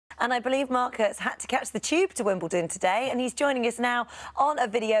And I believe Marcus had to catch the tube to Wimbledon today, and he's joining us now on a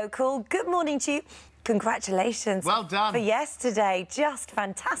video call. Good morning to you. Congratulations. Well done. For yesterday. Just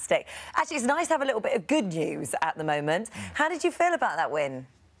fantastic. Actually, it's nice to have a little bit of good news at the moment. How did you feel about that win?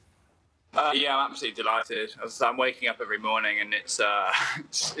 Yeah, I'm absolutely delighted. As I'm waking up every morning and it's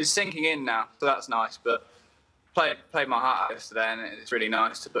sinking in now, so that's nice. But played my heart out yesterday, and it's really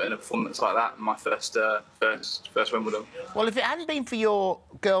nice to put in a performance like that in my first Wimbledon. Well, if it hadn't been for your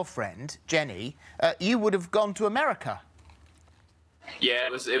girlfriend Jenny, you would have gone to America. Yeah,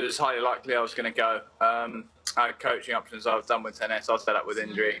 it was highly likely I was going to go. I had coaching options. I was done with tennis. I was fed up with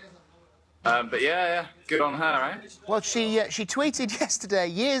injury. But yeah, good on her, eh? Well, she tweeted yesterday,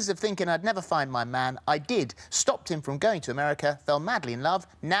 years of thinking I'd never find my man. I did. Stopped him from going to America, fell madly in love.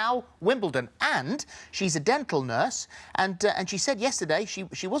 Now, Wimbledon. And she's a dental nurse. And she said yesterday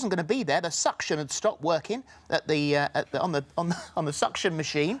she wasn't going to be there. The suction had stopped working on the suction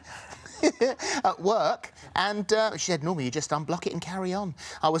machine. At work, and she said, normally you just unblock it and carry on.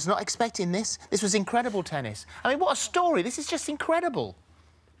 I was not expecting this. This was incredible tennis. I mean, what a story. This is just incredible.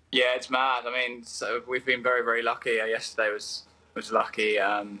 Yeah, it's mad. I mean, so we've been very, very lucky. Yesterday was lucky,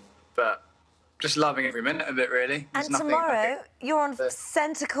 but just loving every minute of it, really. And tomorrow, you're on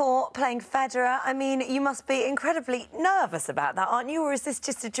centre court playing Federer. I mean, you must be incredibly nervous about that, aren't you? Or is this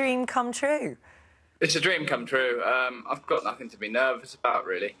just a dream come true? It's a dream come true. I've got nothing to be nervous about,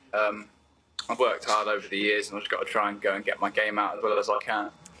 really. I've worked hard over the years, and I've just got to try and go and get my game out as well as I can.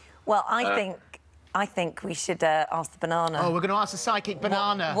 Well, I think we should ask the banana. Oh, we're going to ask the psychic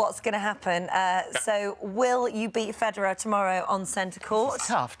banana. What's going to happen? So, will you beat Federer tomorrow on centre court? It's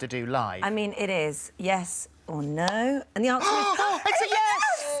tough to do live. I mean, it is. Yes or no? And the answer is... It's a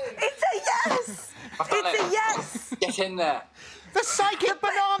yes! It's a yes! It's a yes! Get in there. The psychic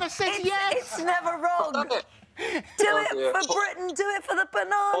banana says yes! It's never wrong. Do it for Britain. Do it for the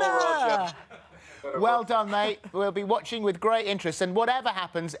banana. Well done, mate. We'll be watching with great interest. And whatever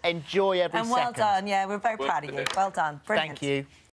happens, enjoy every second. And well done. Yeah, we're very proud of you. Well done. Brilliant. Thank you.